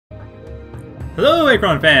Hello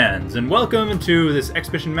Achron fans, and welcome to this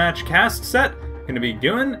exhibition match cast set I'm going to be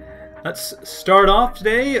doing. Let's start off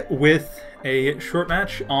today with a short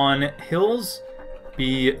match on hills.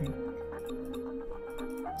 Be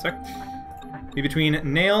between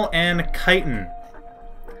Nale and Kytin.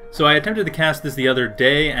 So I attempted to cast this the other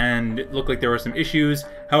day and it looked like there were some issues.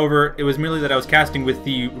 However, it was merely that I was casting with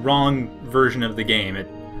the wrong version of the game. It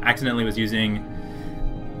accidentally was using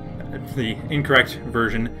the incorrect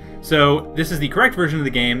version. So this is the correct version of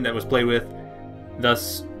the game that was played with,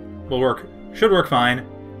 thus should work fine.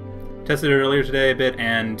 Tested it earlier today a bit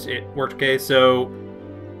and it worked okay, so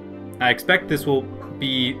I expect this will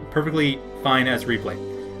be perfectly fine as replay.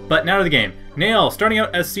 But now to the game. Nale starting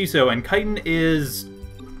out as CESO and Kytin is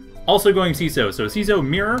also going CESO. So CESO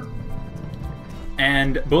mirror,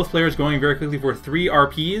 and both players going very quickly for 3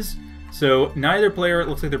 RPs. So neither player, it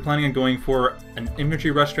looks like they're planning on going for an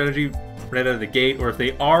infantry rush strategy right out of the gate, or if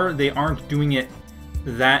they are, they aren't doing it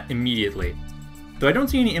that immediately. Though I don't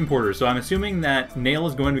see any importers, so I'm assuming that Nale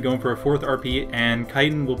is going to be going for a 4th RP, and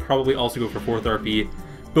Kytin will probably also go for 4th RP.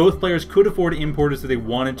 Both players could afford importers if they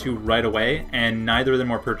wanted to right away, and neither of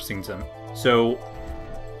them are purchasing them. So,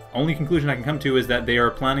 only conclusion I can come to is that they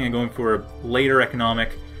are planning on going for a later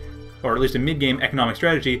economic, or at least a mid-game economic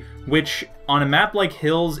strategy, which on a map like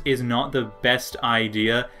Hills is not the best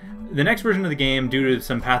idea. The next version of the game, due to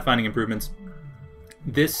some pathfinding improvements,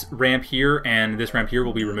 this ramp here and this ramp here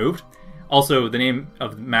will be removed. Also, the name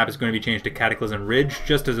of the map is going to be changed to Cataclysm Ridge,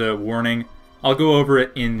 just as a warning. I'll go over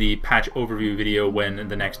it in the patch overview video when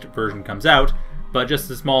the next version comes out, but just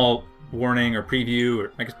a small warning or preview,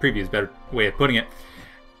 or I guess preview is a better way of putting it.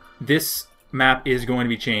 This map is going to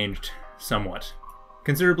be changed somewhat.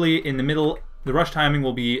 Considerably in the middle. The rush timing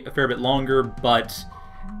will be a fair bit longer, but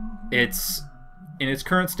it's in its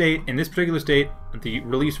current state, in this particular state, the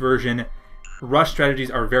release version, rush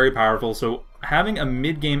strategies are very powerful, so having a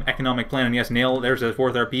mid-game economic plan, and yes, Nale, there's a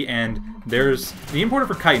 4th RP, and there's the importer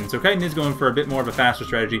for Kytin. So Kytin is going for a bit more of a faster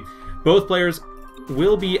strategy. Both players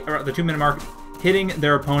will be at the 2-minute mark hitting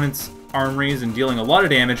their opponent's armories and dealing a lot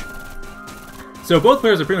of damage. So both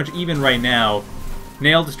players are pretty much even right now.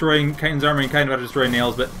 Nale destroying Kytin's armory and Kytin about to destroy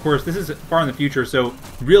Nale's, but of course this is far in the future, so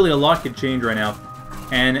really a lot could change right now.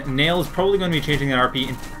 And Nale is probably going to be changing that RP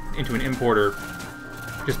into an importer,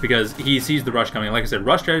 just because he sees the rush coming. Like I said,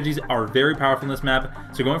 rush strategies are very powerful in this map,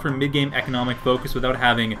 so going for a mid-game economic focus without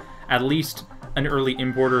having at least an early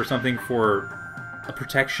importer or something for a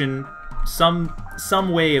protection, some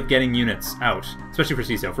way of getting units out, especially for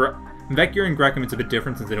CESO. For Vecchio and Grekum, it's a bit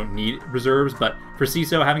different since they don't need reserves, but for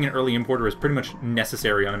CESO, having an early importer is pretty much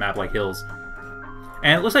necessary on a map like Hills.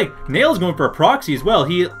 And it looks like Nale's going for a proxy as well.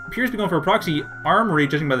 He appears to be going for a proxy armory,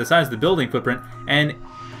 judging by the size of the building footprint, and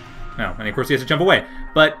of course he has to jump away.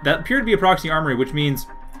 But that appeared to be a proxy armory, which means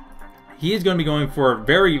he is going to be going for a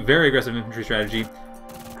very, very aggressive infantry strategy,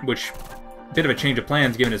 which, a bit of a change of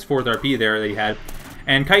plans given his 4th RP there that he had.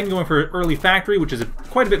 And Kytin going for early factory, which is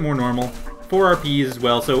quite a bit more normal. 4 RPs as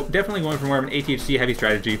well, so definitely going for more of an ATHC heavy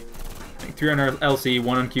strategy. 3 on LC,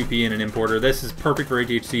 1 on QP, and an importer. This is perfect for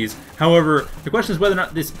ATHCs. However, the question is whether or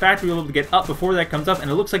not this factory will be able to get up before that comes up,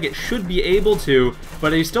 and it looks like it should be able to,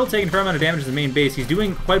 but he's still taking a fair amount of damage to the main base. He's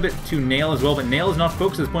doing quite a bit to Nale as well, but Nale is not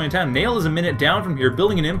focused at this point in time. Nale is a minute down from here,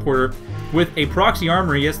 building an importer with a proxy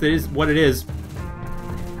armory. Yes, that is what it is.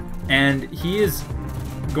 And he is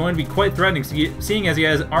going to be quite threatening, seeing as he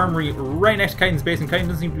has armory right next to Kytin's base, and Kytin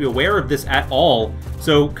doesn't seem to be aware of this at all.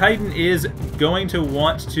 So Kytin is going to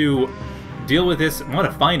want to deal with this, want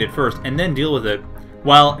to find it first, and then deal with it.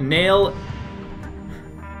 While Nale,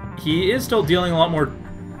 he is still dealing a lot more,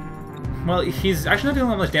 well, he's actually not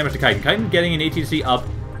dealing that much damage to Kytin. Kytin getting an ATC up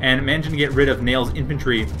and managing to get rid of Nale's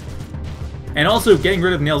infantry, and also getting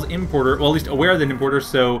rid of Nale's importer, well, at least aware of the importer,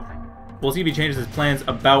 so we'll see if he changes his plans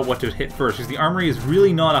about what to hit first, because the armory is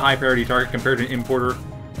really not a high priority target compared to an importer.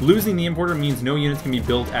 Losing the importer means no units can be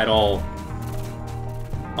built at all.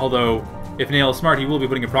 Although, if Nale is smart, he will be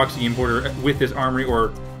putting a proxy importer with this armory,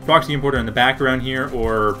 or proxy importer in the background here,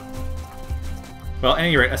 or, well, at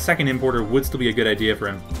any rate, a second importer would still be a good idea for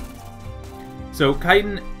him. So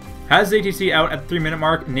Kytin has his ATC out at the 3-minute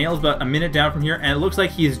mark. Nale's about a minute down from here, and it looks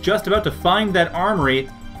like he's just about to find that armory.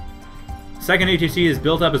 Second ATC is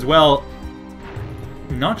built up as well.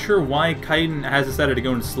 Not sure why Kytin has decided to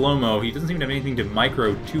go in slow-mo. He doesn't seem to have anything to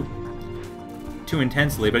micro too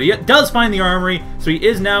intensely, but he does find the armory, so he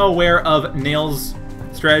is now aware of Nale's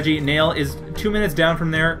strategy. Nale is 2 minutes down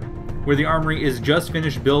from there, where the armory is just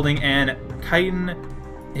finished building, and Kytin,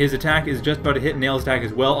 his attack is just about to hit. Nale's attack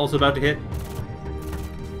as well, also about to hit.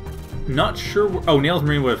 Not sure. Oh, Nale's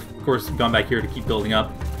Marine would have, of course, gone back here to keep building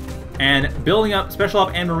up. and building up Special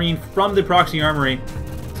Op and Marine from the proxy armory.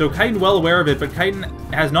 So Kytin well aware of it, but Kytin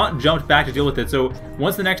has not jumped back to deal with it. So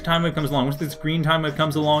once the next time wave comes along, once this green time wave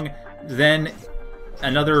comes along, then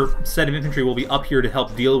another set of infantry will be up here to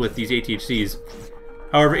help deal with these ATHCs.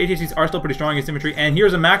 However, ATHCs are still pretty strong against infantry, and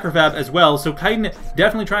here's a macrofab as well. So Kytin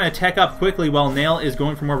definitely trying to tech up quickly while Nale is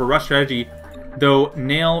going for more of a rush strategy. Though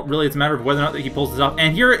Nale, really, it's a matter of whether or not that he pulls this off.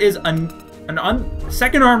 And here is a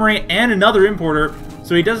second armory and another importer.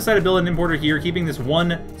 So he does decide to build an importer here, keeping this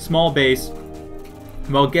one small base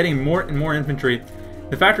while getting more and more infantry.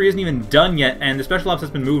 The factory isn't even done yet, and the special ops has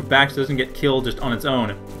been moved back so it doesn't get killed just on its own,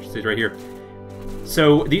 which is right here.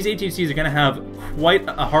 So these ATCs are going to have quite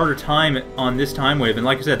a harder time on this time wave, and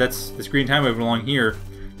like I said, that's this green time wave along here.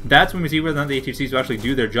 That's when we see whether or not the ATCs will actually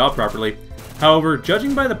do their job properly. However,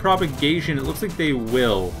 judging by the propagation, it looks like they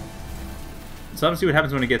will. So let's see what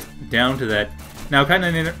happens when it gets down to that. Now,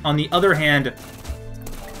 Kytin, on the other hand,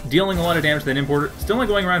 dealing a lot of damage to that importer. Still not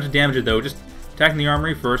going around to damage it, though. Just attacking the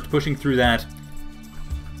armory first, pushing through that.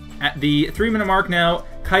 At the 3-minute mark now,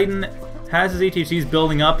 Kytin has his ATCs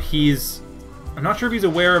building up. I'm not sure if he's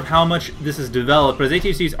aware of how much this has developed, but his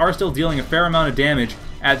ATCs are still dealing a fair amount of damage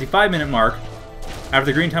at the 5-minute mark after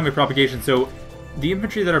the green time wave propagation. So the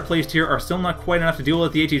infantry that are placed here are still not quite enough to deal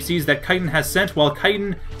with the ATCs that Kytin has sent, while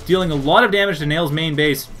Kytin dealing a lot of damage to Nale's main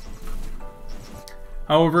base.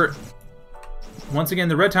 However, once again,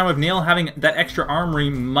 the red time of Nale having that extra armory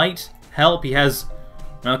might help. He has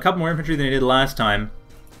a couple more infantry than he did last time.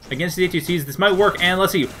 Against the ATCs, this might work, and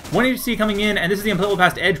let's see, one ATC coming in, and this is the unplayable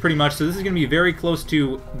past edge pretty much, so this is going to be very close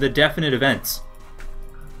to the definite events.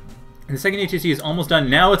 And the second ATC is almost done.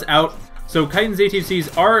 Now it's out. So Kytin's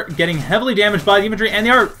ATCs are getting heavily damaged by the infantry, and they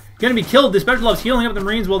are going to be killed. The Special Ops healing up the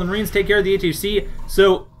Marines while the Marines take care of the ATC.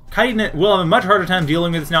 So Kytin will have a much harder time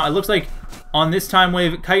dealing with this now. It looks like on this time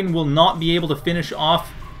wave, Kytin will not be able to finish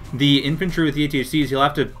off the infantry with the ATCs. He'll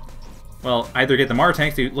have to, well, either get the Mar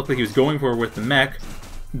tanks that looked like he was going for with the mech,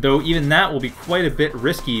 though even that will be quite a bit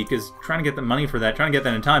risky, because trying to get the money for that, trying to get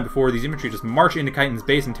that in time before these infantry just march into Kytin's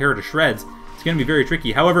base and tear it to shreds, it's going to be very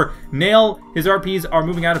tricky. However, Nale, his RPs are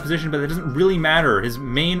moving out of position, but that doesn't really matter. His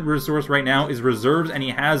main resource right now is reserves, and he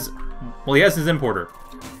has his importer.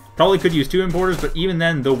 Probably could use 2 importers, but even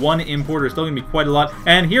then, the 1 importer is still going to be quite a lot.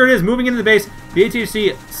 And here it is, moving into the base. The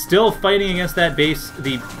ATC still fighting against that base,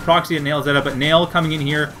 the proxy that Nale set up, but Nale coming in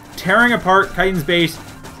here, tearing apart Kytin's base.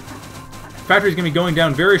 Factory's going to be going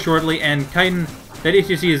down very shortly, and Kytin, that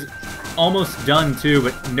ATC is almost done too,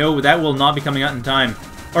 but no, that will not be coming out in time.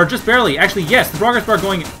 Or just barely. Actually, yes, the progress bar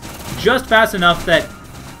going just fast enough that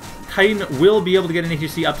Kytin will be able to get an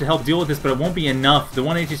ATC up to help deal with this, but it won't be enough. The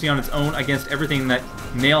 1 ATC on its own against everything that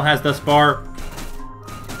Nale has thus far,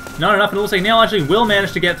 not enough, and it looks like Nale actually will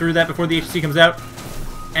manage to get through that before the ATC comes out.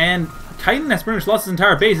 And Kytin has pretty much lost his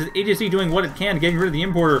entire base. His ATC doing what it can, getting rid of the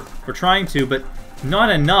importer, or trying to, but not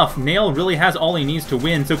enough. Nale really has all he needs to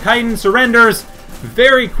win. So Kytin surrenders.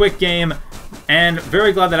 Very quick game, and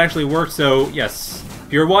very glad that actually worked. So yes,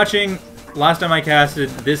 if you're watching, last time I casted,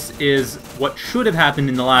 this is what should have happened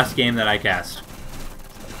in the last game that I cast.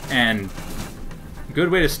 And a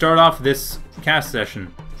good way to start off this cast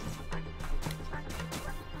session.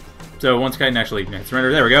 So once Kytin actually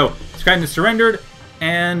surrendered, there we go. So Kytin is surrendered,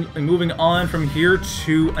 and moving on from here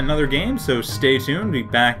to another game. So stay tuned. We'll be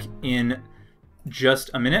back in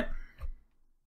just a minute.